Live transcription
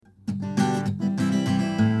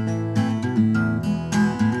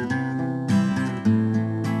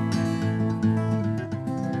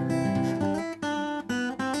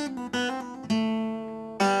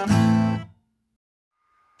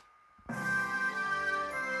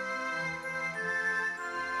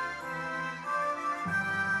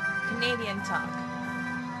Canadian Talk.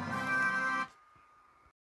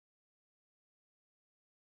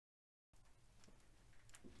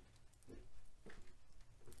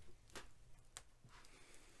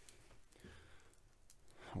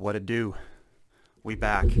 What a do. We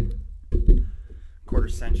back. Quarter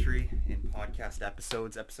century in podcast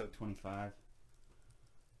episodes, episode 25.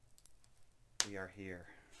 We are here.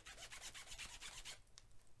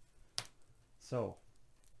 So,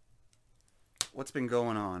 what's been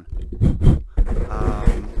going on?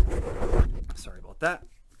 Sorry about that.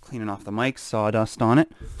 Cleaning off the mic, sawdust on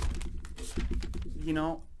it. You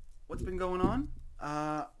know, what's been going on?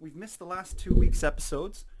 We've missed the last 2 weeks'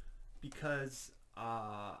 episodes because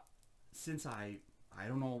since I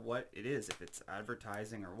don't know what it is, if it's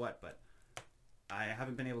advertising or what, but I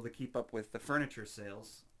haven't been able to keep up with the furniture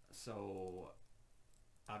sales, so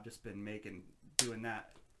I've just been doing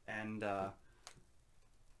that.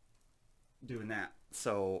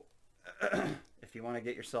 So if you want to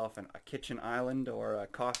get yourself a kitchen island or a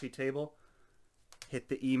coffee table, hit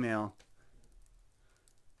the email.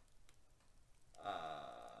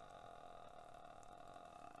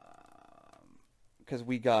 Because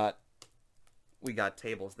we got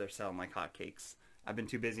tables. They're selling like hotcakes. I've been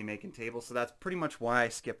too busy making tables, so that's pretty much why I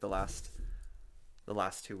skipped the last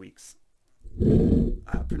 2 weeks.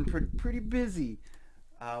 I've been pretty busy.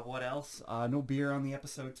 What else? No beer on the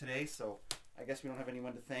episode today, so I guess we don't have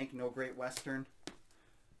anyone to thank. No Great Western.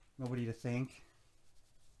 Nobody to thank.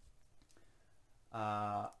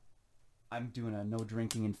 I'm doing a no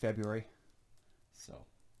drinking in February, so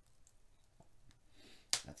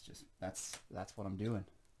that's what I'm doing.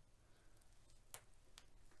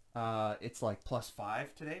 It's like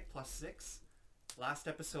 +5 today, +6. Last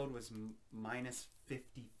episode was minus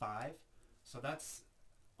 55, so that's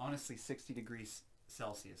honestly 60 degrees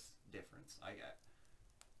Celsius difference.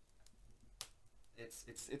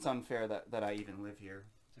 It's unfair that I even live here,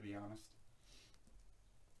 to be honest.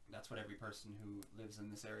 That's what every person who lives in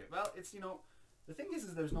this area. Well, it's, the thing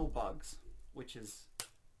is there's no bugs, which is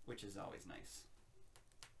always nice.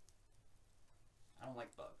 I don't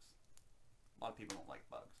like bugs. A lot of people don't like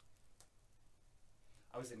bugs.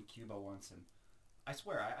 I was in Cuba once, and I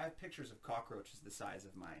swear I have pictures of cockroaches the size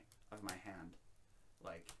of my hand,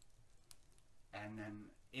 and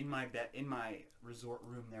then in my resort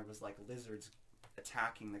room there was like lizards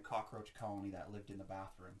attacking the cockroach colony that lived in the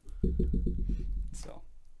bathroom. So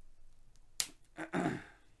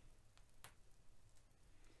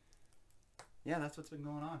yeah, that's what's been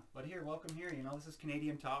going on. But here, welcome here. This is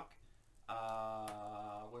Canadian Talk,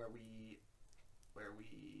 where we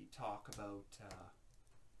talk about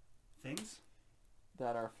things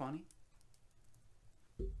that are funny.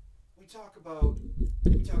 We talk about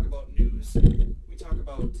news. We talk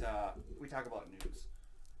about news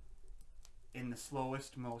in the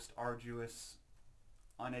slowest, most arduous,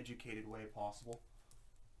 uneducated way possible.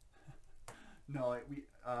 No,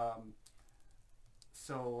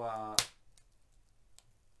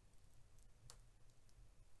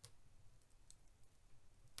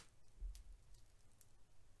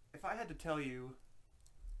 if I had to tell you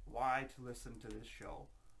why to listen to this show,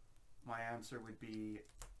 my answer would be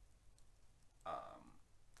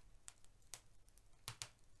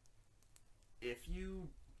if you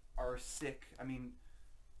are sick,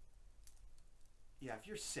 if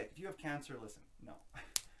you're sick, if you have cancer, listen. No.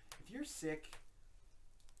 If you're sick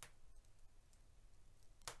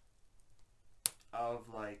of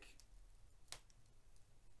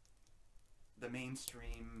the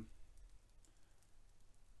mainstream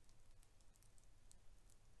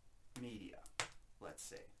media, let's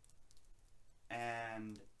say,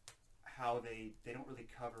 and how they don't really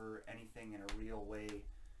cover anything in a real way,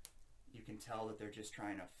 you can tell that they're just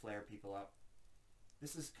trying to flare people up.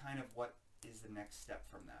 This is kind of what is the next step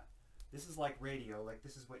from that. This is like radio.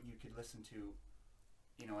 This is what you could listen to,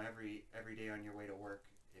 every day on your way to work,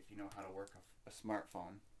 if you know how to work a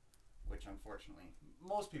smartphone, which unfortunately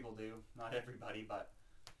most people do, not everybody, but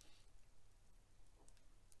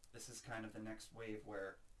this is kind of the next wave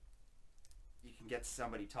where you can get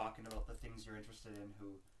somebody talking about the things you're interested in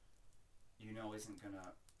who isn't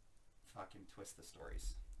gonna fucking twist the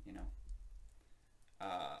stories,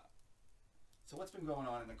 So what's been going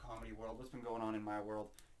on in the comedy world? What's been going on in my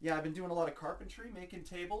world? Yeah, I've been doing a lot of carpentry, making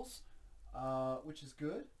tables, which is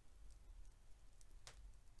good.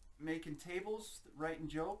 Making tables, writing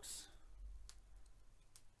jokes.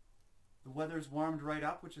 The weather's warmed right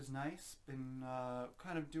up, which is nice. Been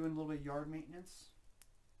kind of doing a little bit of yard maintenance.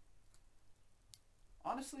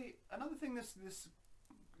 Honestly, another thing this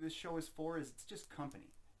show is for is it's just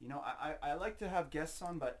company. I like to have guests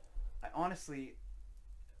on, but I honestly,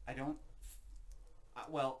 I don't.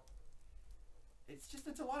 Well,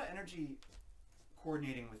 it's a lot of energy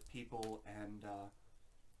coordinating with people, and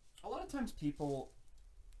a lot of times people,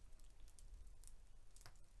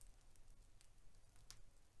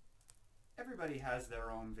 everybody has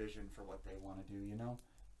their own vision for what they want to do, you know.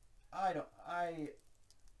 I don't I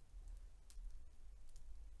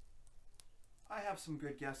have some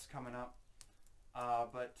good guests coming up,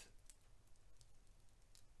 but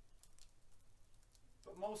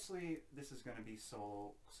mostly this is going to be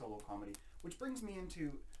solo comedy, which brings me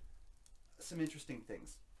into some interesting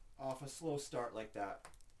things. Off a slow start like that,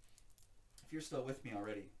 if you're still with me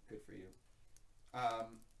already, good for you.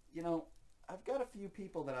 You know, I've got a few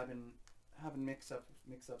people that I've been having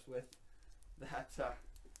mix-ups with that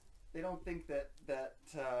they don't think that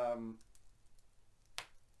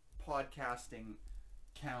podcasting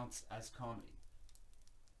counts as comedy,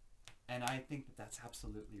 and I think that that's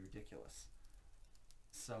absolutely ridiculous.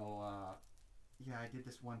 So yeah, I did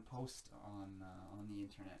this one post on the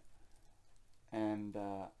internet, and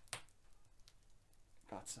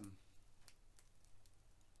got some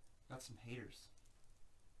haters.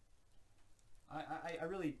 I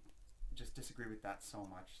really just disagree with that so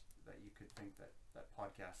much that you could think that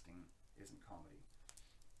podcasting isn't comedy.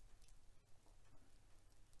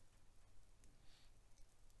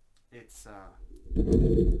 It's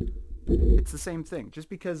the same thing. Just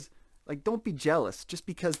because, like, don't be jealous. Just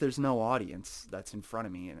because there's no audience that's in front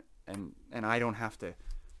of me, and I don't have to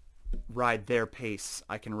ride their pace,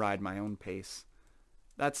 I can ride my own pace.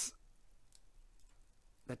 That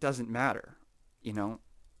doesn't matter, you know.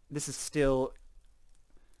 This is still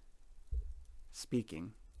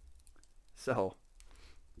speaking. So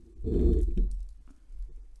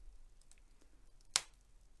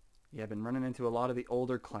yeah, I've been running into a lot of the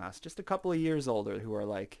older class, just a couple of years older, who are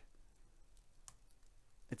like,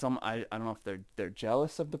 I don't know if they're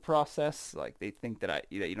jealous of the process, like they think that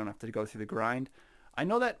you don't have to go through the grind. I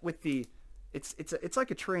know that with the it's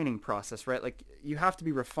like a training process, right? Like you have to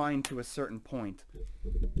be refined to a certain point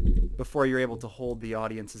before you're able to hold the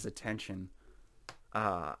audience's attention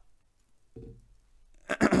on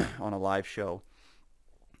a live show.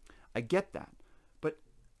 I get that. But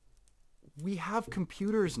we have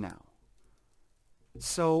computers now.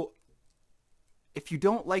 So if you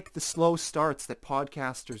don't like the slow starts that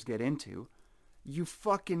podcasters get into, you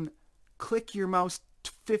fucking click your mouse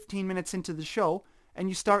 15 minutes into the show and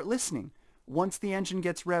you start listening once the engine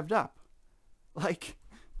gets revved up. Like,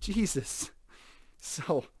 Jesus.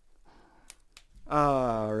 So,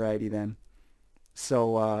 alrighty then.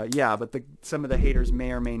 So yeah, but some of the haters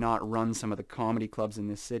may or may not run some of the comedy clubs in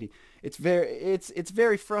this city. It's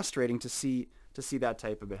very frustrating to see that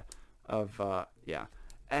type of yeah.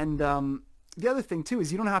 And the other thing too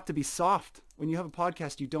is you don't have to be soft when you have a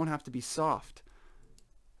podcast. You don't have to be soft.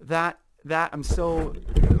 That I'm so,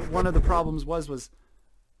 one of the problems was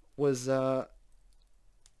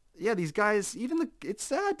yeah, these guys, it's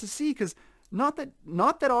sad to see, because not that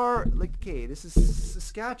our, like, okay, this is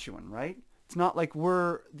Saskatchewan, right? It's not like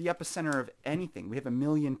we're the epicenter of anything. We have 1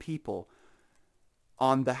 million people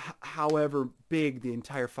on the however big the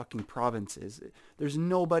entire fucking province is. There's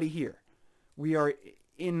nobody here. We are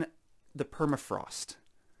in the permafrost.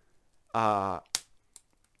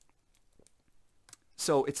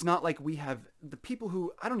 So it's not like we have the people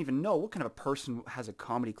who, I don't even know what kind of a person has a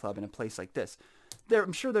comedy club in a place like this.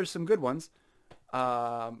 I'm sure there's some good ones.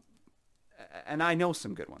 And I know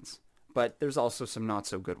some good ones, but there's also some not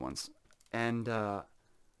so good ones. And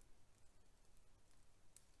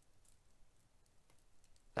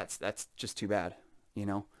that's just too bad, you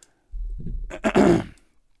know.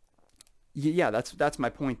 Yeah, that's my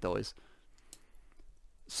point though, is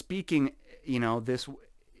speaking, you know, this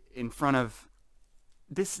in front of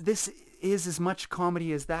this is as much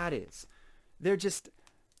comedy as that is. They're just,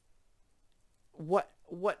 what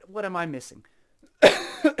am I missing?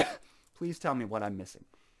 Please tell me what I'm missing.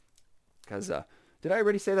 Because did I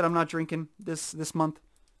already say that I'm not drinking this month?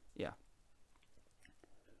 Yeah.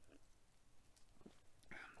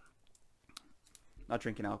 Not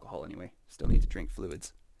drinking alcohol anyway. Still need to drink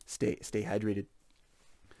fluids. Stay hydrated.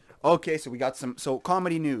 Okay, so we got so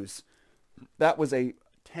comedy news. That was a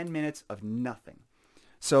 10 minutes of nothing.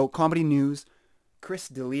 So comedy news, Chris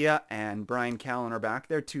D'Elia and Brian Callen are back.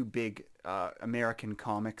 They're two big American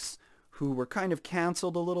comics who were kind of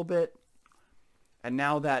canceled a little bit. And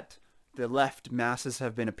now that the left masses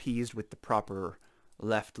have been appeased with the proper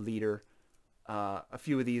left leader, a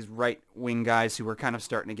few of these right-wing guys who were kind of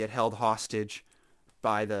starting to get held hostage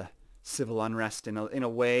by the civil unrest in a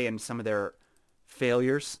way, and some of their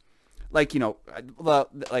failures. Like, you know,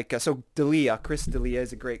 so Chris D'Elia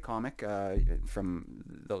is a great comic from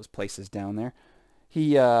those places down there.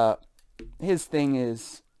 He his thing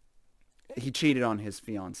is he cheated on his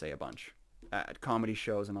fiance a bunch at comedy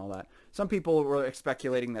shows and all that. Some people were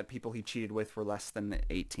speculating that people he cheated with were less than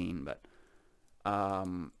 18, but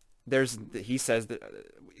he says that,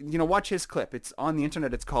 watch his clip. It's on the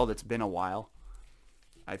internet. It's called "It's Been a While."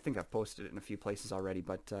 I think I've posted it in a few places already,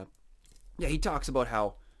 but yeah, he talks about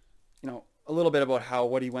how, a little bit about how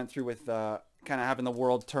what he went through with kind of having the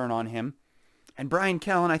world turn on him. And Brian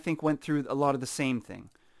Callen, I think, went through a lot of the same thing.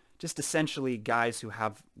 Just essentially guys who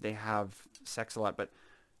have sex a lot, but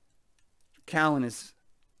Callen,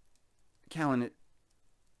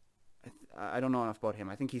 I don't know enough about him.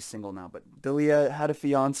 I think he's single now, but Dalia had a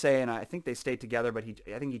fiance, and I think they stayed together, but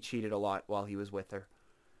I think he cheated a lot while he was with her.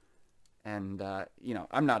 And,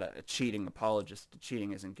 I'm not a cheating apologist.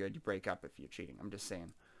 Cheating isn't good. You break up if you're cheating. I'm just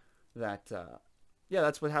saying that,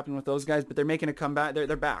 that's what happened with those guys, but they're making a comeback.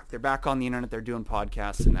 They're back. They're back on the internet. They're doing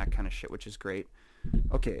podcasts and that kind of shit, which is great.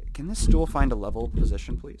 Okay, can this stool find a level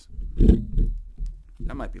position, please?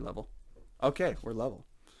 That might be level. Okay, we're level.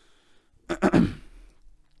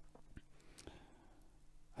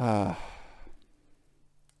 The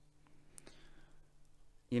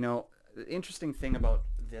interesting thing about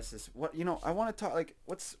this is I want to talk, like,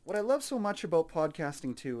 what I love so much about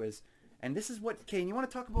podcasting too is, and this is what, okay, and you want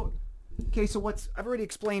to talk about, okay, so I've already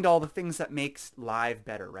explained all the things that makes live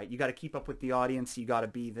better, right? You got to keep up with the audience. You got to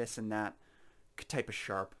be this and that type of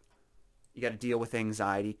sharp. You got to deal with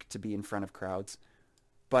anxiety to be in front of crowds.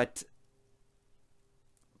 But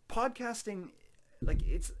podcasting, like,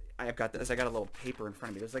 I've got this. I got a little paper in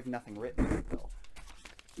front of me. There's like nothing written on it though.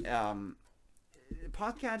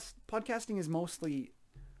 Podcasting is mostly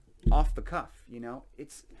off the cuff,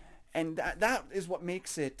 and that is what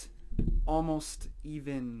makes it almost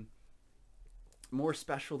even more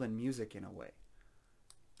special than music in a way.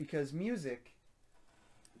 Because music,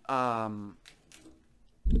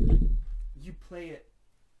 you play it,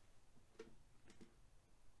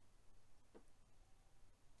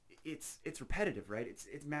 it's repetitive, right?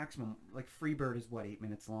 It's maximum, like Freebird is what, 8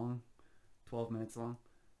 minutes long, 12 minutes long,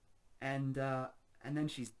 and then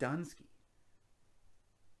she's Dunsky,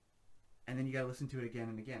 and then you gotta listen to it again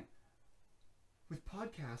and again. With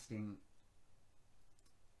podcasting,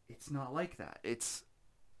 it's not like that. It's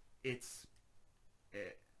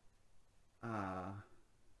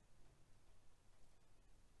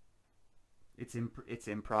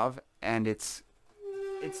improv, and it's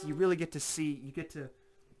you really get to see,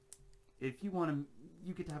 if you want to,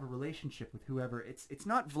 you get to have a relationship with whoever. It's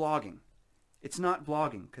not vlogging. It's not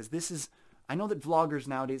vlogging, because I know that vloggers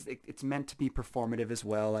nowadays, it's meant to be performative as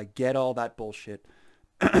well. I get all that bullshit.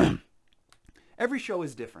 Every show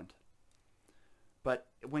is different. But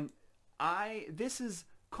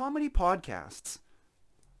comedy podcasts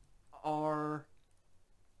are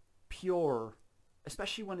pure,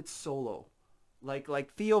 especially when it's solo.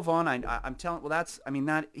 Like Theo Von, I'm telling,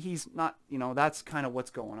 he's not, that's kind of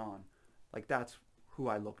what's going on. Like, that's who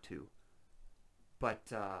I look to.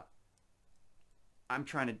 But I'm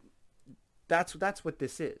trying to, that's what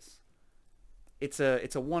this is. It's a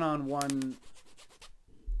one-on-one.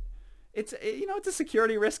 It's a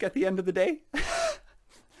security risk at the end of the day.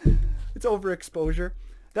 It's overexposure.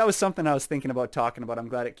 That was something I was thinking about talking about. I'm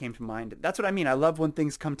glad it came to mind. That's what I mean. I love when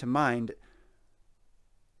things come to mind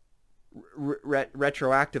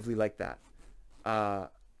retroactively like that.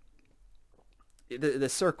 The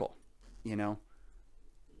Circle,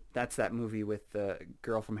 that's that movie with the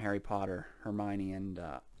girl from Harry Potter, Hermione, and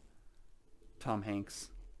Tom Hanks.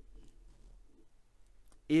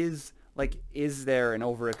 Is there an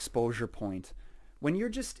overexposure point when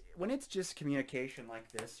it's just communication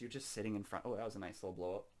like this? You're just sitting in front. Oh, that was a nice little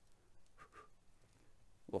blow up.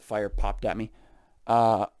 A little fire popped at me.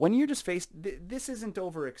 When you're just faced, this isn't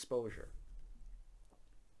overexposure.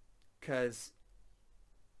 Because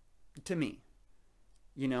to me,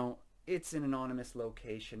 it's an anonymous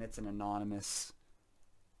location. It's an anonymous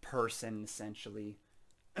person, essentially.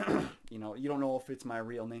 You don't know if it's my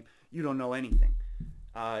real name. You don't know anything.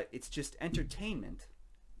 It's just entertainment,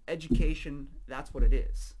 education. That's what it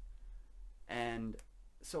is. And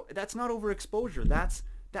so that's not overexposure. That's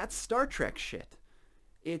Star Trek shit.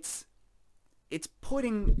 It's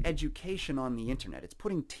putting education on the internet. It's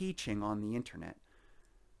putting teaching on the internet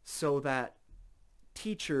so that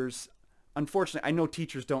teachers, unfortunately, I know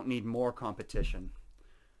teachers don't need more competition,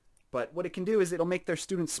 but what it can do is it'll make their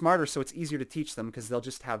students smarter, so it's easier to teach them, because they'll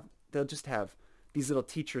just have these little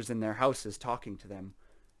teachers in their houses talking to them,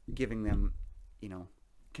 giving them,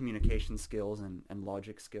 communication skills and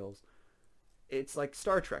logic skills. It's like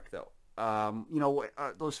Star Trek, though.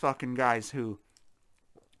 Those fucking guys the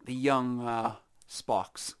young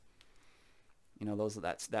Spocks, you know,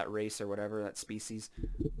 that race or whatever, that species,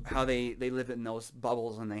 how they live in those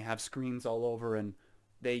bubbles and they have screens all over, and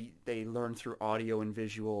they learn through audio and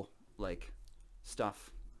visual like stuff,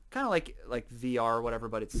 kind of like VR or whatever.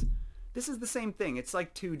 But this is the same thing. It's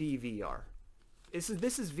like 2D VR. This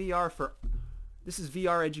is VR for this is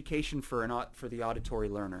VR education for for the auditory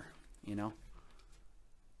learner. You know.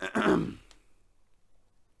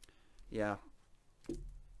 Yeah.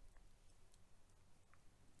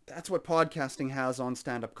 That's what podcasting has on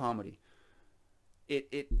stand-up comedy.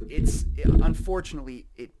 Unfortunately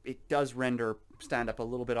it does render stand-up a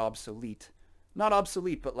little bit obsolete. Not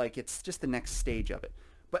obsolete, but like it's just the next stage of it.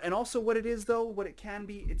 But and also what it is though, what it can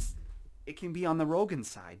be, it can be on the Rogan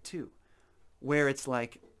side too, where it's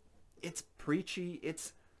like it's preachy,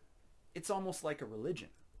 it's almost like a religion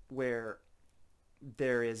where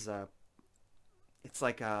there is it's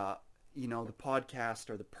like you know, the podcast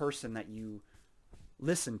or the person that you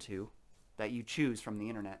listen to, that you choose from the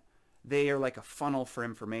internet, they are like a funnel for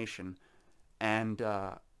information, and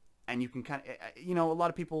you can kind of, you know, a lot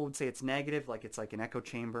of people would say it's negative, like it's like an echo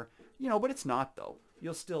chamber, you know, but it's not though.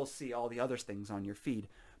 You'll still see all the other things on your feed,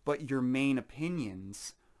 but your main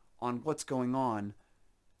opinions on what's going on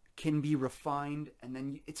can be refined, and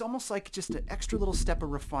then it's almost like just an extra little step of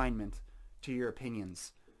refinement to your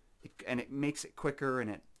opinions, and it makes it quicker, and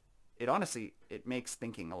it honestly, it makes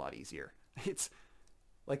thinking a lot easier. It's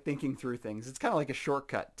like thinking through things. It's kind of like a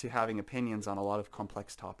shortcut to having opinions on a lot of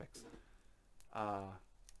complex topics.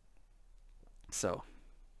 So,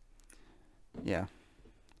 yeah.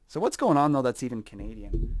 So what's going on though that's even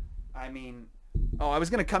Canadian? I mean, I was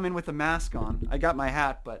going to come in with a mask on. I got my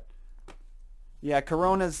hat, but yeah,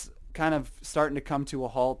 Corona's kind of starting to come to a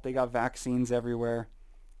halt. They got vaccines everywhere.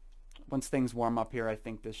 Once things warm up here, I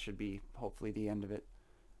think this should be hopefully the end of it.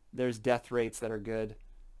 There's death rates that are good.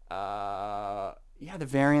 Yeah, the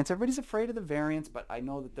variants. Everybody's afraid of the variants, but I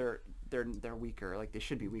know that they're weaker. Like they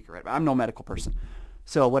should be weaker, right? But I'm no medical person,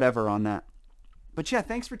 so whatever on that. But yeah,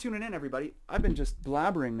 thanks for tuning in, everybody. I've been just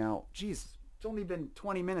blabbering now. Jeez, it's only been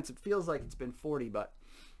 20 minutes. It feels like it's been 40, but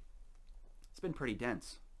it's been pretty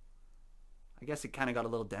dense. I guess it kind of got a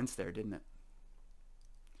little dense there, didn't it?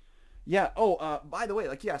 Yeah. Oh, by the way,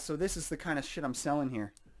 like, yeah. So this is the kind of shit I'm selling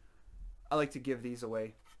here. I like to give these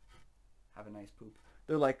away. Have a nice poop.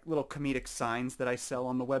 They're like little comedic signs that I sell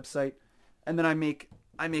on the website, and then I make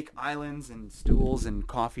islands and stools and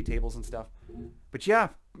coffee tables and stuff. But yeah,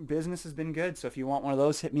 business has been good. So if you want one of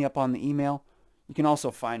those, hit me up on the email. You can also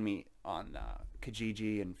find me on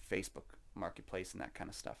Kijiji and Facebook Marketplace and that kind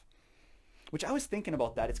of stuff. Which I was thinking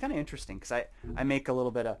about that. It's kind of interesting because I make a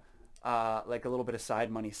little bit of like a little bit of side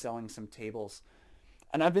money selling some tables,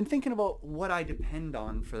 and I've been thinking about what I depend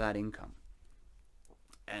on for that income.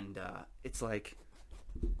 And it's like,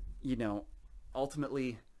 you know,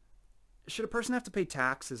 ultimately, should a person have to pay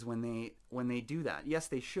taxes when they do that? Yes,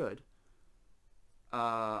 they should.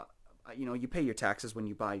 You know, you pay your taxes when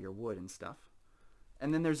you buy your wood and stuff,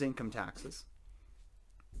 and then there's income taxes.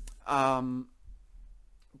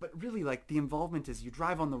 But really, like, the involvement is you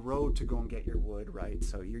drive on the road to go and get your wood, right?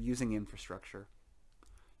 So you're using infrastructure.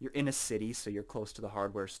 You're in a city, so you're close to the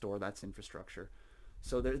hardware store. That's infrastructure.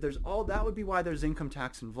 So there's all that would be why there's income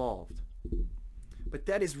tax involved. But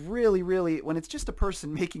that is really, really, when it's just a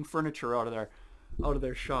person making furniture out of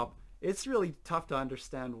their shop, it's really tough to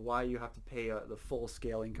understand why you have to pay the full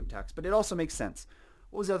scale income tax. But it also makes sense.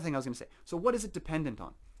 What was the other thing I was going to say? So what is it dependent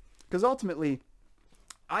on? Because ultimately,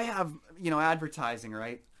 I have, you know, advertising,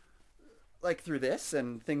 right? Like through this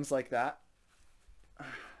and things like that.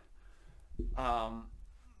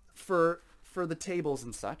 For the tables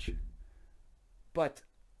and such. But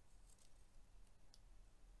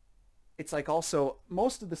it's like also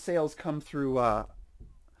most of the sales come through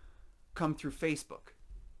Facebook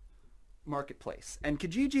Marketplace. And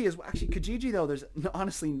Kijiji is actually Kijiji though. There's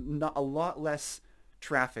honestly not a lot less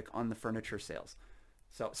traffic on the furniture sales.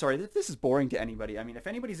 So sorry, this is boring to anybody. I mean, if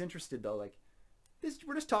anybody's interested though, like this,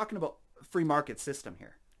 we're just talking about free market system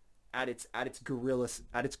here at its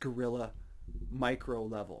guerrilla micro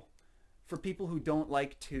level for people who don't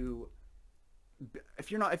like to.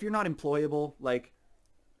 If you're not employable, like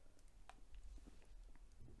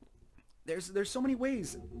there's so many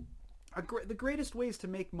ways. The greatest ways to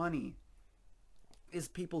make money is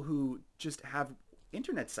people who just have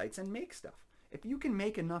internet sites and make stuff. If you can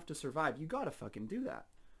make enough to survive, you gotta fucking do that.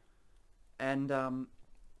 And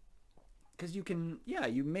because you can, yeah,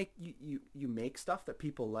 you make stuff that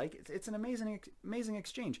people like. It's an amazing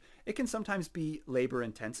exchange. It can sometimes be labor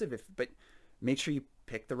intensive, but make sure you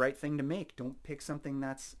pick the right thing to make. Don't pick something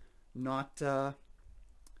that's not,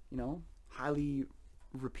 highly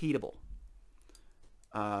repeatable.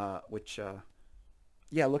 Which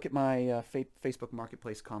Yeah, look at my Facebook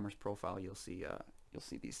Marketplace commerce profile. You'll see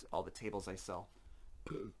these all the tables I sell.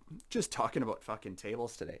 Just talking about fucking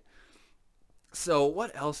tables today. So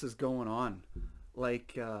what else is going on?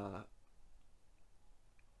 Like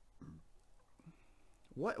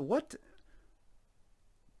what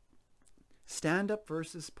stand up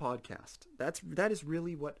versus podcast? That is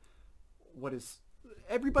really what is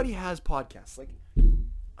everybody has podcasts. Like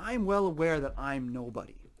I'm well aware that I'm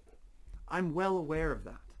nobody. I'm well aware of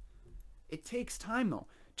that. It takes time though.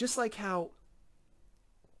 Just like how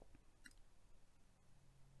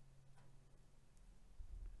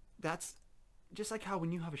that's just like how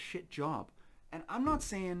when you have a shit job. And I'm not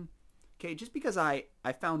saying okay, just because I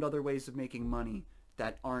found other ways of making money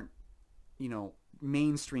that aren't,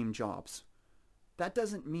 mainstream jobs. That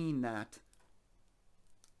doesn't mean that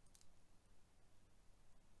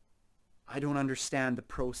I don't understand the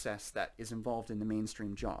process that is involved in the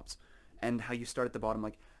mainstream jobs and how you start at the bottom.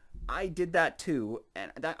 Like, I did that too,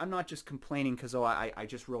 and that I'm not just complaining because I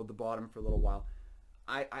just rode the bottom for a little while.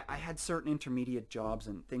 I had certain intermediate jobs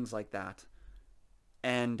and things like that,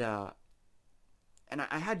 and I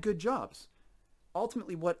had good jobs.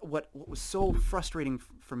 Ultimately, what was so frustrating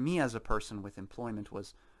for me as a person with employment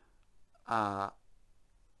was, uh,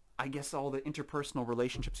 I guess all the interpersonal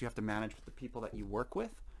relationships you have to manage with the people that you work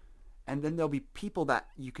with. And then there'll be people that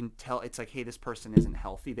you can tell it's like, hey, this person isn't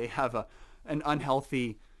healthy. They have an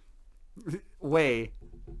unhealthy way.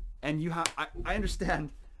 And I understand,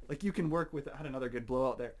 like you can work with, I had another good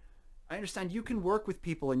blowout there. I understand you can work with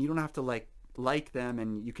people and you don't have to like them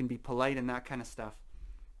and you can be polite and that kind of stuff.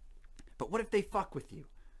 But what if they fuck with you?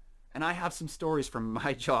 And I have some stories from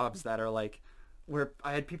my jobs that are like, where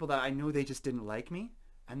I had people that I know they just didn't like me.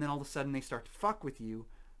 And then all of a sudden they start to fuck with you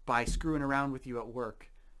by screwing around with you at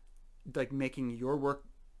work, like making your work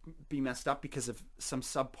be messed up because of some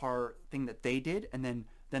subpar thing that they did, and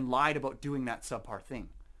then lied about doing that subpar thing.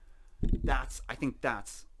 I think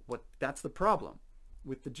that's the problem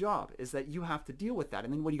with the job, is that you have to deal with that.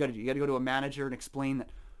 And then what do you got to do? You got to go to a manager and explain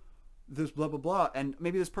that this blah blah blah, and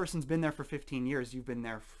maybe this person's been there for 15 years, you've been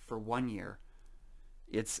there for 1 year.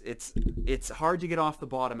 It's hard to get off the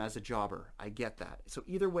bottom as a jobber. I get that. So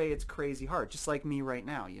either way, it's crazy hard. Just like me right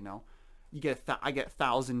now, I get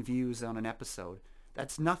 1,000 views on an episode.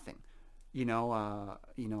 That's nothing.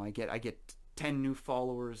 I get 10 new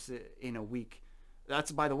followers in a week.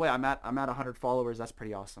 That's, by the way, I'm at 100 followers. That's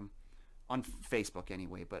pretty awesome on Facebook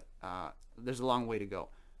anyway. But there's a long way to go.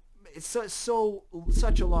 It's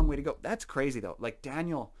such a long way to go. That's crazy though. Like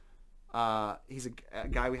Daniel, he's a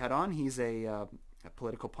guy we had on. He's a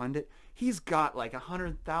political pundit. He's got like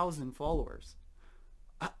 100,000 followers.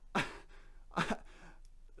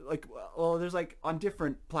 Like, well, there's like on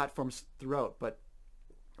different platforms throughout, but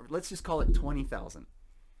let's just call it 20,000.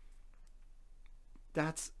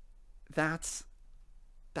 That's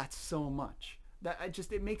so much.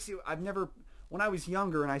 It makes you, when I was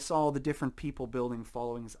younger and I saw all the different people building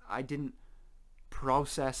followings, I didn't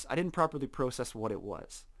properly process what it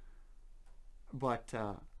was. But,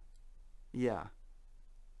 yeah,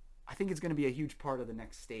 I think it's going to be a huge part of the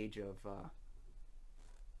next stage of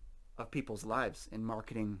people's lives in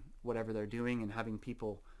marketing whatever they're doing and having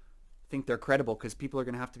people think they're credible, because people are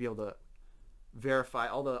going to have to be able to verify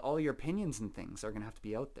all your opinions and things are going to have to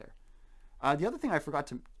be out there. The other thing I forgot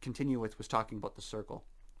to continue with was talking about the circle.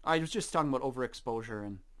 I was just talking about overexposure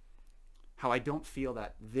and how I don't feel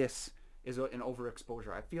that this is an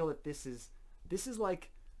overexposure. I feel that this is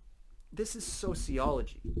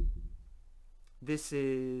sociology. This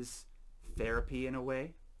is therapy in a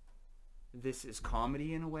way. This is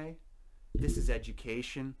comedy in a way. This is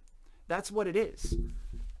education. That's what it is.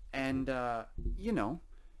 And,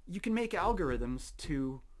 you can make algorithms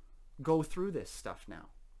to go through this stuff now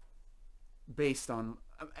based on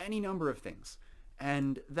any number of things.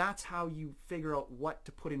 And that's how you figure out what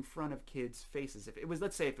to put in front of kids' faces. If it was,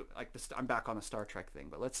 let's say, I'm back on the Star Trek thing,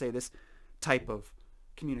 but let's say this type of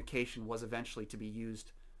communication was eventually to be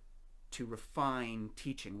used to refine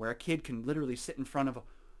teaching, where a kid can literally sit in front of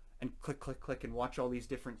and click, click, click, and watch all these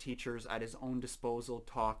different teachers at his own disposal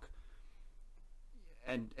talk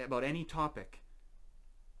and about any topic.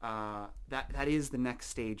 That is the next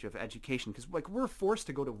stage of education, because we're forced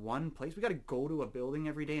to go to one place. We got to go to a building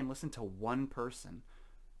every day and listen to one person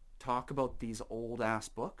talk about these old ass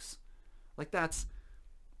books. Like that's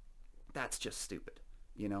just stupid.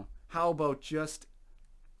 How about just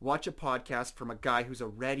watch a podcast from a guy who's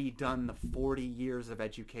already done the 40 years of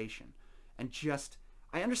education, and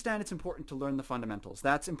I understand it's important to learn the fundamentals.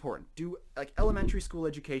 That's important. Elementary school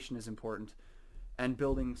education is important, and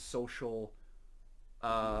building social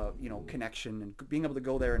connection and being able to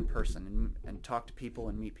go there in person and talk to people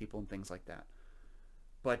and meet people and things like that.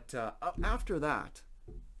 But after that,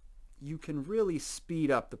 you can really speed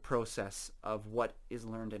up the process of what is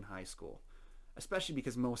learned in high school, especially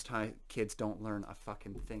because most kids don't learn a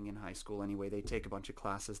fucking thing in high school anyway. They take a bunch of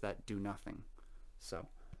classes that do nothing. So,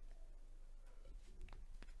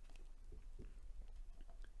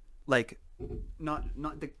 like, it's not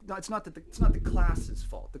the class's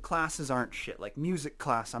fault. The classes aren't shit. Like music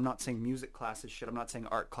class, I'm not saying music class is shit. I'm not saying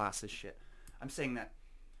art class is shit. I'm saying that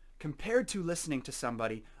compared to listening to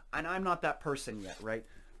somebody, and I'm not that person yet, right?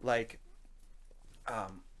 Like,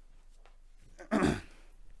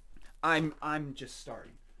 I'm just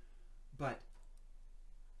starting, but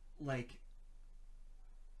like,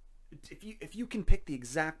 if you can pick the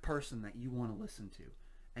exact person that you want to listen to,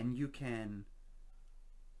 and you can,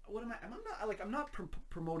 what am I? I'm not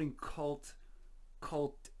promoting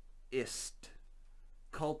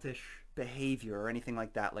cultish behavior or anything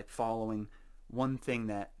like that. Like following one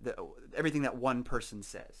thing everything that one person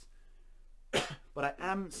says. But I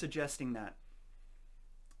am suggesting that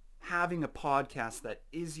having a podcast that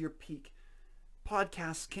is your peak,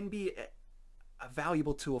 podcasts can be a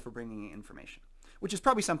valuable tool for bringing in information, which is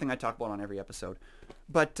probably something I talk about on every episode.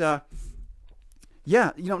 But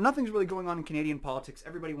yeah, nothing's really going on in Canadian politics.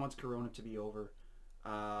 Everybody wants Corona to be over,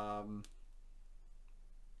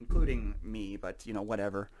 including me, but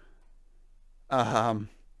whatever. I don't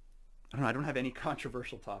know, I don't have any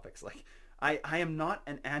controversial topics. Like, I am not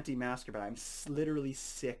an anti-masker, but I'm literally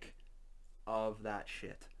sick of that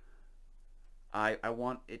shit. I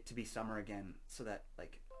want it to be summer again so that,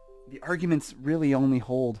 like, the arguments really only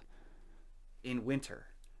hold in winter.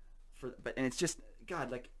 And it's just,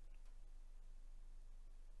 God, like,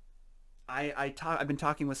 I've been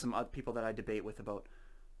talking with some other people that I debate with about,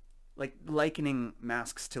 like, likening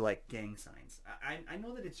masks to, like, gang signs. I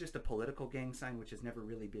know that it's just a political gang sign, which has never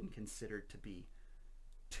really been considered to be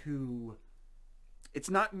too... It's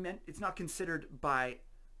not considered by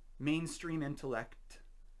mainstream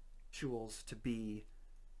intellectuals to be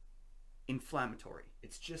inflammatory.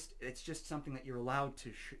 It's just something that you're allowed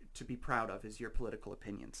to be proud of, is your political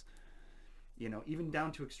opinions. Even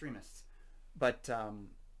down to extremists. But I'm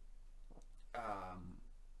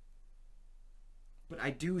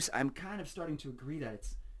kind of starting to agree that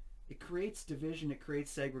it creates division, it creates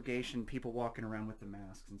segregation, people walking around with the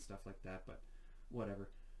masks and stuff like that, but whatever.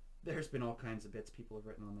 There's been all kinds of bits people have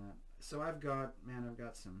written on that. So I've got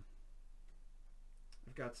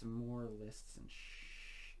some more lists and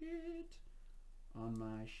shit on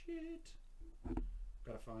my shit.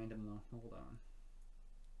 Gotta find them though. Hold on.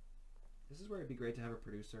 This is where it'd be great to have a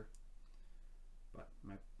producer. But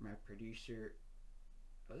my producer,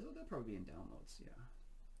 they'll probably be in downloads, yeah.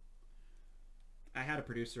 I had a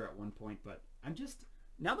producer at one point, but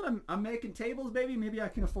now that I'm making tables, baby, maybe I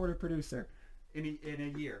can afford a producer in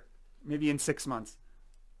a year, maybe in 6 months.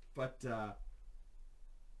 But yeah,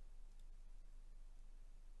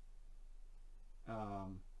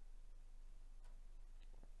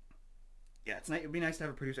 it'd be nice to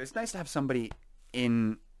have a producer. It's nice to have somebody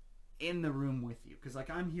in the room with you, because, like,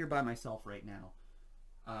 I'm here by myself right now.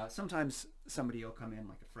 Sometimes somebody will come in,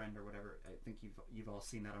 like a friend or whatever. I think you've all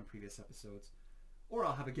seen that on previous episodes, or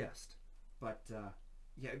I'll have a guest. But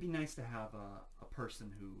yeah, it'd be nice to have a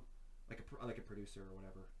person who, like a producer or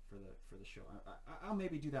whatever for the show. I'll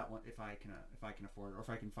maybe do that one if I can afford it, or if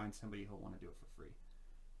I can find somebody who'll want to do it for free.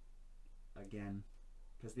 Again,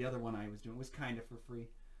 because the other one I was doing was kind of for free,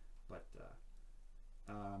 but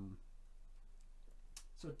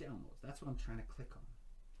so downloads. That's what I'm trying to click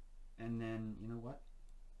on, and then you know what?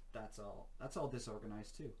 That's all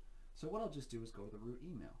disorganized too. So what I'll just do is go to the root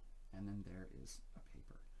email, and then there is a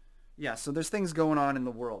paper. Yeah, so there's things going on in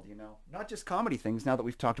the world, not just comedy things. Now that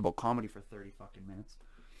we've talked about comedy for 30 fucking minutes.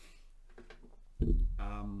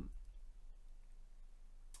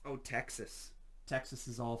 Texas. Texas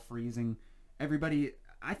is all freezing. Everybody,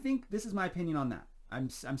 I think this is my opinion on that. I'm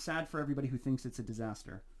sad for everybody who thinks it's a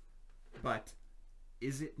disaster, but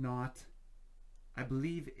is it not? I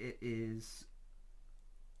believe it is.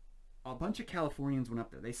 A bunch of Californians went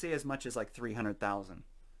up there. They say as much as like 300,000,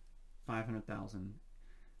 500,000.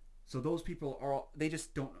 So those people they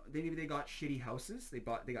just don't. Maybe they got shitty houses. They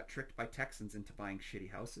got tricked by Texans into buying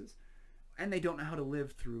shitty houses, and they don't know how to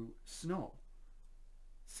live through snow.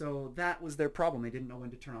 So that was their problem. They didn't know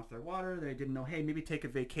when to turn off their water. They didn't know, hey, maybe take a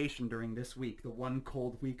vacation during this week, the one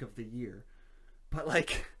cold week of the year. But,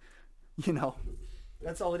 like,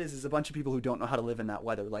 that's all it is a bunch of people who don't know how to live in that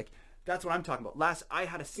weather. Like, that's what I'm talking about. I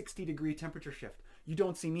had a 60-degree temperature shift. You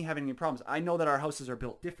don't see me having any problems. I know that our houses are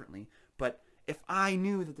built differently, but if I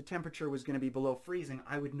knew that the temperature was going to be below freezing,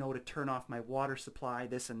 I would know to turn off my water supply,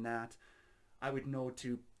 this and that. I would know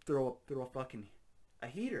to throw a fucking a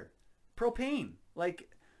heater, propane. Like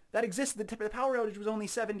that existed. The power outage was only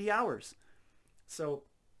 70 hours. So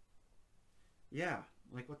yeah,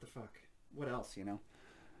 like what the fuck? What else, you know?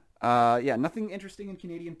 Yeah, nothing interesting in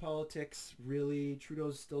Canadian politics, really.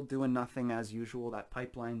 Trudeau's still doing nothing as usual. That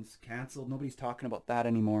pipeline's cancelled. Nobody's talking about that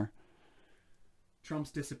anymore.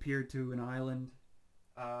 Trump's disappeared to an island.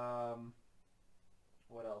 What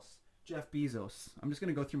else? Jeff Bezos. I'm just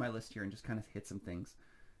going to go through my list here and just kind of hit some things.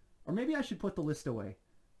 Or maybe I should put the list away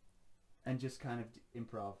and just kind of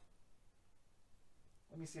improv.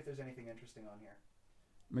 Let me see if there's anything interesting on here.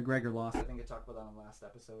 McGregor lost. I think I talked about that on the last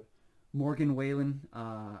episode. Morgan Wallen,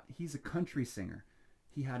 he's a country singer.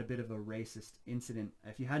 He had a bit of a racist incident.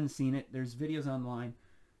 If you hadn't seen it, there's videos online.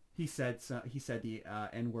 He said the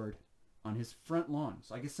N-word on his front lawn.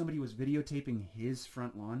 So I guess somebody was videotaping his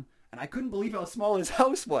front lawn, and I couldn't believe how small his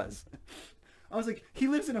house was. I was like, he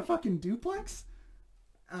lives in a fucking duplex?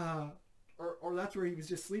 Or that's where he was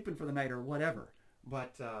just sleeping for the night or whatever.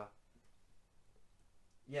 But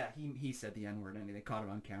yeah, he said the N-word and they caught it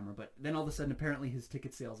on camera. But then all of a sudden, apparently his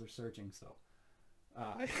ticket sales are surging. So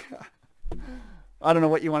I don't know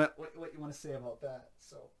what you want to say about that.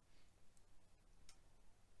 So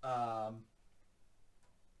I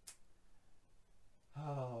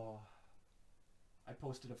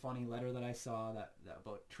posted a funny letter that I saw that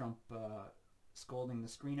about Trump scolding the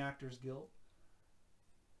Screen Actors Guild.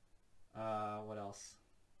 What else?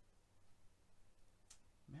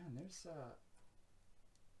 Man, there's let's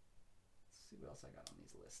see what else I got on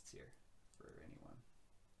these lists here for anyone.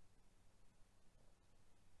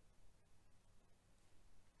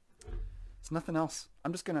 It's nothing else.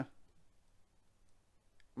 I'm gonna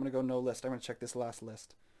go no list. I'm gonna check this last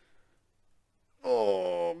list.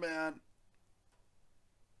 Oh man.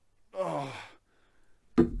 Oh.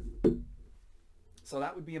 So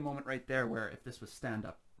that would be a moment right there where if this was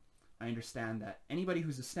stand-up, I understand that anybody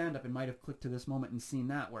who's a stand-up and might have clicked to this moment and seen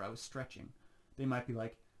that where I was stretching, they might be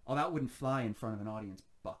like, oh, that wouldn't fly in front of an audience,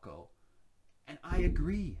 bucko. And I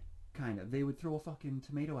agree, kind of. They would throw a fucking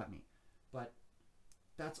tomato at me. But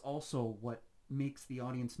that's also what makes the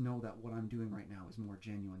audience know that what I'm doing right now is more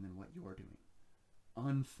genuine than what you're doing.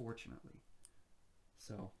 Unfortunately.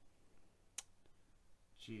 So,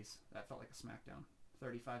 jeez, that felt like a smackdown.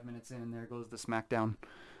 35 minutes in, and there goes the smackdown.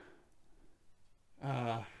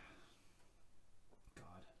 God.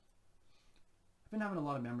 I've been having a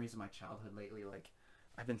lot of memories of my childhood lately. Like,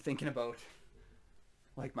 I've been thinking about,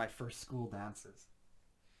 like, my first school dances.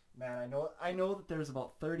 Man, I know that there's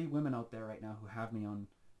about 30 women out there right now who have me on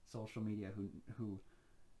social media who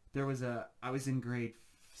I was in grade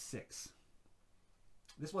 6.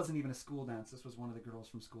 This wasn't even a school dance. This was one of the girls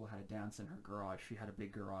from school had a dance in her garage. She had a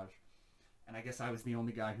big garage. And I guess I was the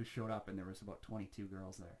only guy who showed up, and there was about 22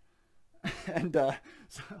 girls there. And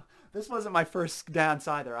so this wasn't my first dance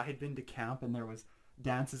either. I had been to camp, and there was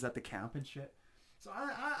dances at the camp and shit. So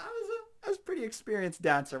I was a pretty experienced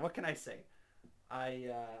dancer. What can I say?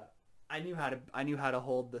 I knew how to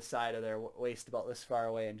hold the side of their waist about this far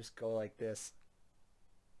away and just go like this.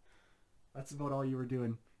 That's about all you were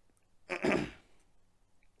doing.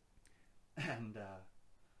 And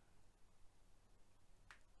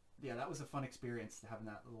yeah, that was a fun experience having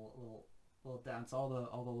that little dance. All the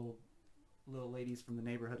little ladies from the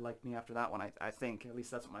neighborhood liked me after that one. I think at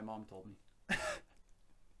least that's what my mom told me.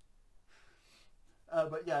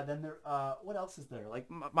 But yeah, then there. What else is there? Like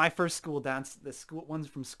my first school dance. The school ones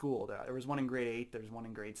from school. There was one in grade 8. There's one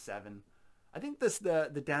in grade 7. I think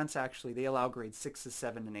the dance actually they allow grade 6s,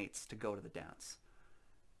 7s, and 8s to go to the dance,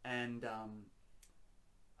 and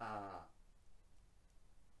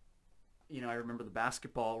you know, I remember the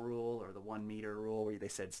basketball rule or the 1 meter rule where they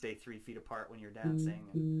said stay 3 feet apart when you're dancing.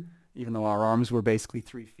 And even though our arms were basically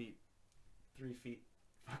 3 feet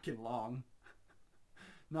fucking long.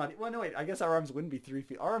 Well, no, wait, I guess our arms wouldn't be 3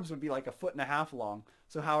 feet. Our arms would be like 1.5 feet long.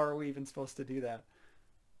 So how are we even supposed to do that?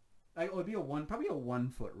 It would be probably a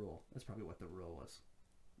 1 foot rule. That's probably what the rule was.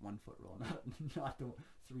 1 foot rule, not the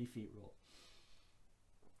 3 feet rule.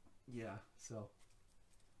 Yeah, so.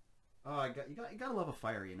 Oh, you gotta love a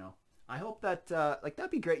fire, you know. I hope that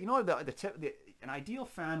that'd be great. You know, an ideal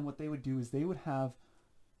fan, what they would do is they would have,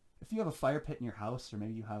 if you have a fire pit in your house, or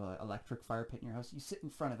maybe you have an electric fire pit in your house, you sit in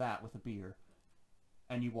front of that with a beer,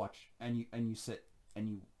 and you watch, and you sit and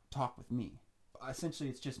you talk with me. Essentially,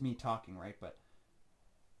 it's just me talking, right? But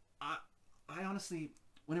I honestly,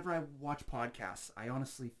 whenever I watch podcasts, I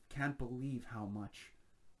honestly can't believe how much.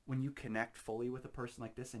 When you connect fully with a person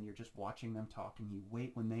like this and you're just watching them talk and you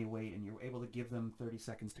wait when they wait and you're able to give them 30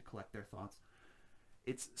 seconds to collect their thoughts,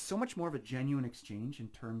 it's so much more of a genuine exchange in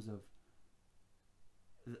terms of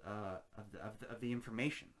the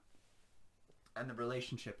information and the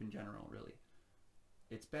relationship in general. Really,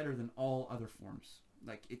 it's better than all other forms.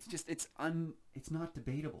 Like it's not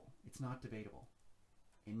debatable. It's not debatable,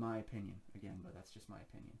 in my opinion. Again, but that's just my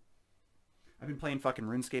opinion. I've been playing fucking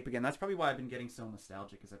RuneScape again. That's probably why I've been getting so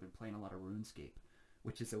nostalgic, because I've been playing a lot of RuneScape,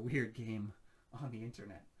 which is a weird game on the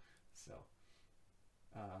internet. So,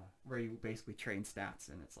 where you basically train stats,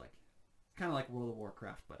 and it's like kind of like World of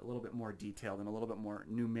Warcraft, but a little bit more detailed and a little bit more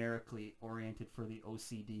numerically oriented for the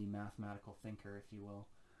OCD mathematical thinker, if you will.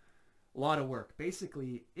 A lot of work.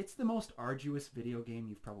 Basically, it's the most arduous video game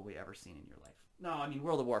you've probably ever seen in your life. No, I mean,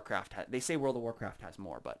 World of Warcraft, they say World of Warcraft has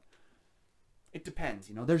more, but it depends,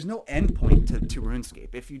 you know. There's no endpoint to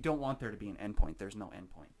RuneScape. If you don't want there to be an endpoint, there's no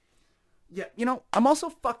endpoint. Yeah, you know, I'm also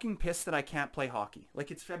fucking pissed that I can't play hockey.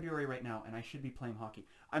 Like, it's February right now, and I should be playing hockey.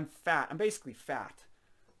 I'm fat. I'm basically fat.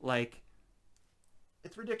 Like,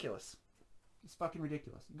 it's ridiculous. It's fucking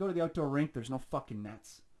ridiculous. You go to the outdoor rink, there's no fucking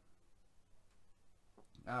nets.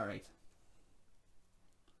 All right.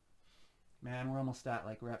 Man, we're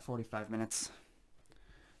at 45 minutes.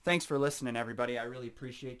 Thanks for listening, everybody. I really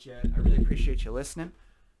appreciate you. I really appreciate you listening.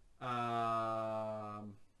 I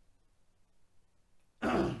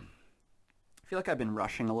feel like I've been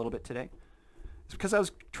rushing a little bit today. It's because I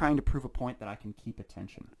was trying to prove a point that I can keep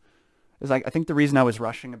attention. It's like, I think the reason I was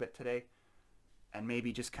rushing a bit today, and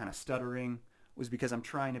maybe just kind of stuttering, was because I'm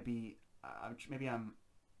trying to be. I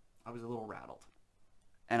was a little rattled,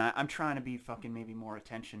 and I'm trying to be fucking maybe more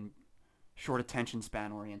short attention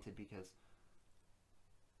span oriented, because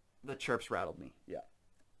the chirps rattled me. Yeah.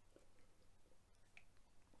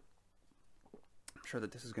 I'm sure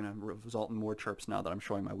that this is going to result in more chirps now that I'm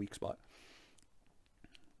showing my weak spot.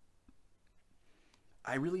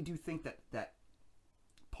 I really do think that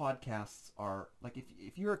podcasts are, like,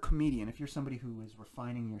 if you're a comedian, if you're somebody who is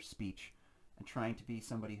refining your speech and trying to be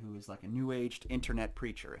somebody who is like a new-aged internet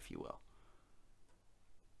preacher, if you will,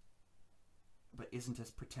 but isn't as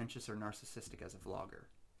pretentious or narcissistic as a vlogger.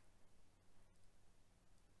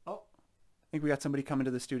 Oh, I think we got somebody coming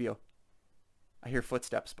to the studio. I hear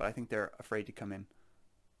footsteps, but I think they're afraid to come in.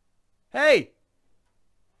 Hey!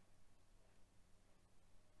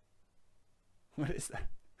 What is that?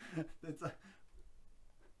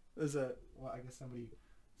 I guess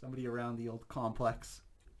somebody around the old complex.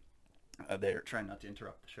 They're trying not to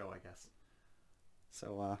interrupt the show, I guess.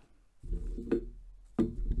 So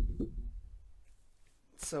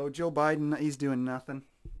Joe Biden, he's doing nothing.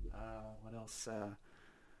 What else?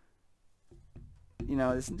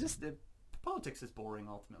 It's just politics is boring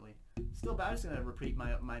ultimately. Still, but I'm just gonna repeat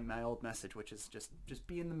my old message, which is just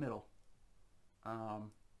be in the middle.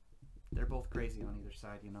 They're both crazy on either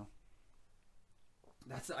side, you know.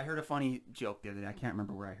 I heard a funny joke the other day. I can't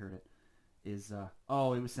remember where I heard it. It was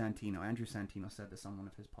Santino. Andrew Santino said this on one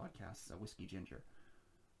of his podcasts, Whiskey Ginger.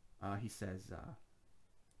 He says,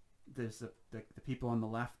 there's the people on the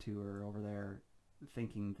left who are over there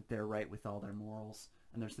thinking that they're right with all their morals,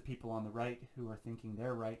 and there's the people on the right who are thinking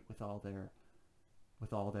they're right with all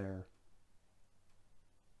their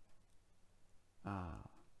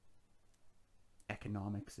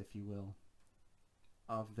economics, if you will,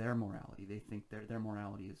 of their morality. They think their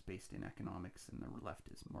morality is based in economics, and the left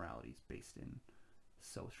is morality is based in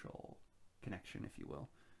social connection, if you will.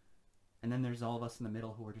 And then there's all of us in the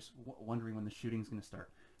middle who are just wondering when the shooting's going to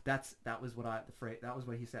start. That was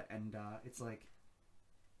what he said, and it's like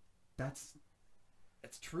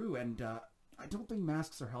it's true, and I don't think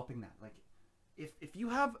masks are helping that. Like, if you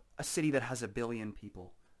have a city that has 1 billion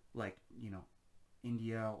people, like, you know,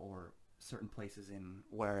 India or certain places in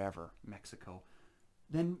wherever, Mexico,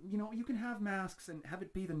 then, you know, you can have masks and have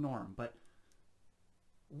it be the norm. But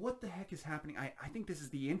what the heck is happening? I think this is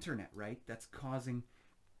the internet, right? That's causing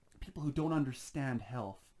people who don't understand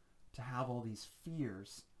health to have all these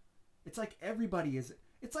fears. It's like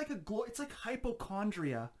it's like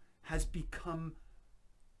hypochondria has become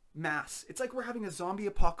mass. It's like we're having a zombie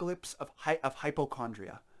apocalypse of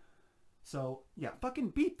hypochondria. So, yeah, fucking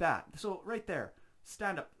beat that. So, right there,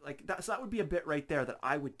 stand up. Like, so that would be a bit right there that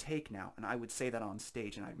I would take now, and I would say that on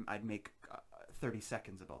stage, and I'd make 30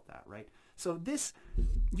 seconds about that, right? So this,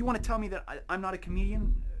 you want to tell me that I'm not a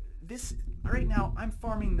comedian? This, right now, I'm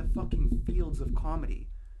farming the fucking fields of comedy.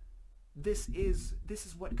 This is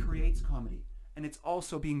what creates comedy, and it's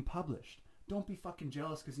also being published. Don't be fucking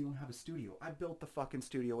jealous because you don't have a studio. I built the fucking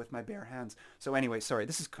studio with my bare hands. So anyway, sorry,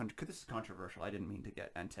 this is controversial. I didn't mean to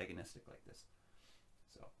get antagonistic like this.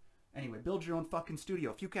 So anyway, build your own fucking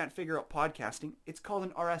studio. If you can't figure out podcasting, it's called an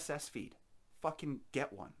RSS feed. Fucking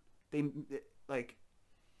get one. They like,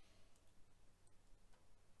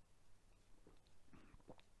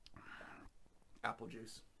 apple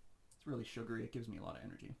juice. It's really sugary. It gives me a lot of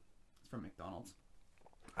energy. It's from McDonald's.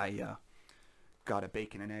 I got a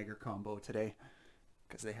bacon and egg combo today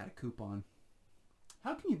because they had a coupon.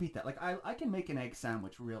 How can you beat that? Like, I can make an egg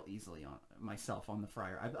sandwich real easily on myself on the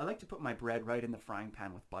fryer. I like to put my bread right in the frying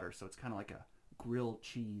pan with butter, so it's kind of like a grilled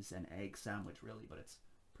cheese and egg sandwich, really, but it's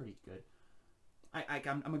pretty good.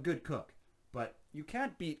 I'm a good cook, but you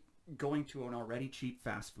can't beat going to an already cheap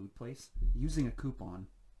fast food place, using a coupon,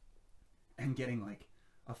 and getting like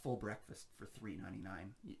a full breakfast for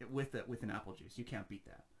 $3.99 with an apple juice. You can't beat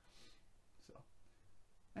that. So,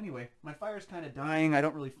 anyway, my fire's kind of dying. I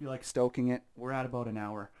don't really feel like stoking it. We're at about an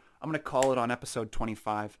hour. I'm gonna call it on episode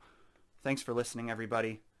 25. Thanks for listening,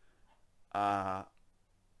 everybody. I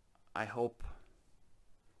hope.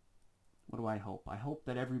 What do I hope? I hope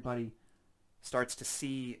that everybody starts to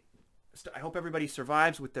see. I hope everybody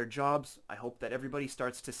survives with their jobs. I hope that everybody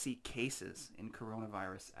starts to see cases in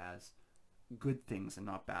coronavirus as good things and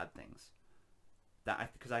not bad things.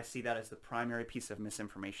 Because I see that as the primary piece of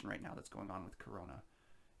misinformation right now that's going on with corona,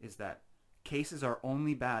 is that cases are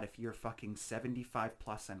only bad if you're fucking 75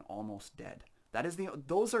 plus and almost dead.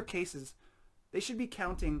 Those are cases. They should be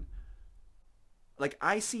counting. Like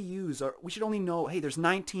ICUs we should only know, hey, there's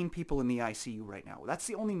 19 people in the ICU right now. That's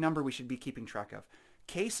the only number we should be keeping track of.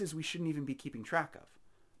 Cases we shouldn't even be keeping track of,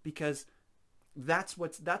 because that's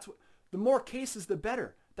what the more cases the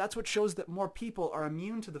better. That's what shows that more people are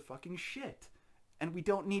immune to the fucking shit, and we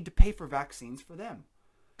don't need to pay for vaccines for them.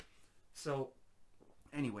 So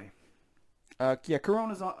anyway,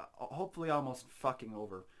 corona's hopefully almost fucking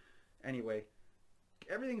over. Anyway,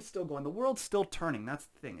 everything's still going. The world's still turning. That's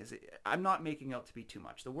the thing. I'm not making out to be too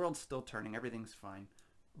much. The world's still turning. Everything's fine.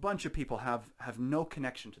 A bunch of people have no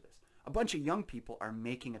connection to this. A bunch of young people are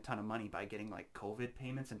making a ton of money by getting like COVID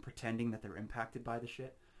payments and pretending that they're impacted by the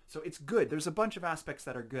shit. So it's good. There's a bunch of aspects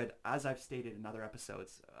that are good, as I've stated in other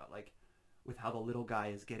episodes, like with how the little guy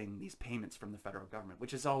is getting these payments from the federal government,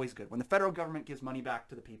 which is always good. When the federal government gives money back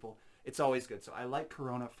to the people, it's always good. So I like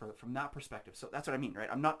Corona from that perspective. So that's what I mean, right?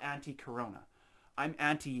 I'm not anti-Corona. I'm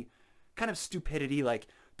anti kind of stupidity, like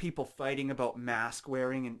people fighting about mask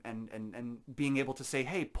wearing and being able to say,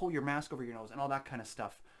 hey, pull your mask over your nose and all that kind of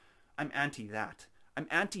stuff. I'm anti that. I'm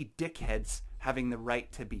anti dickheads having the right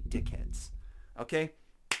to be dickheads. Okay?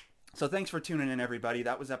 So thanks for tuning in, everybody.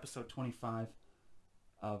 That was episode 25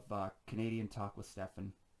 of Canadian Talk with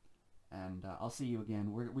Stefan. And I'll see you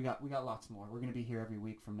again. We got lots more. We're gonna be here every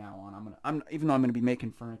week from now on. Even though I'm gonna be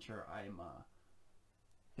making furniture,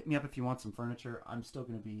 hit me up if you want some furniture. I'm still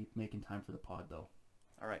gonna be making time for the pod though.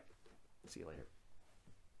 All right. See you later.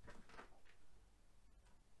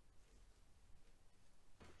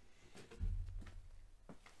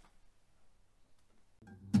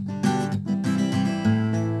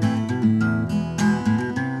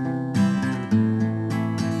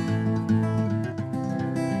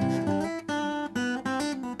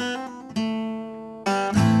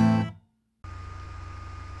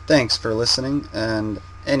 Thanks for listening, and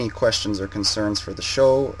any questions or concerns for the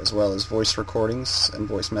show, as well as voice recordings and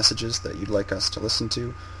voice messages that you'd like us to listen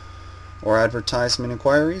to, or advertisement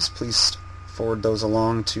inquiries, please forward those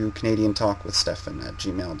along to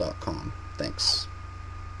CanadianTalkWithStefan@gmail.com. Thanks.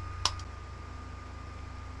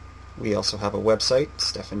 We also have a website,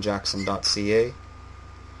 stefanjackson.ca,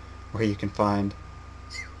 where you can find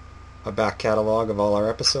a back catalog of all our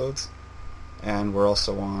episodes. And we're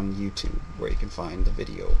also on YouTube, where you can find the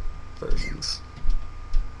video versions.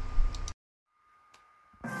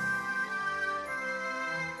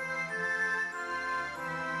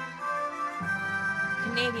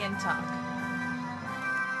 Canadian Talk.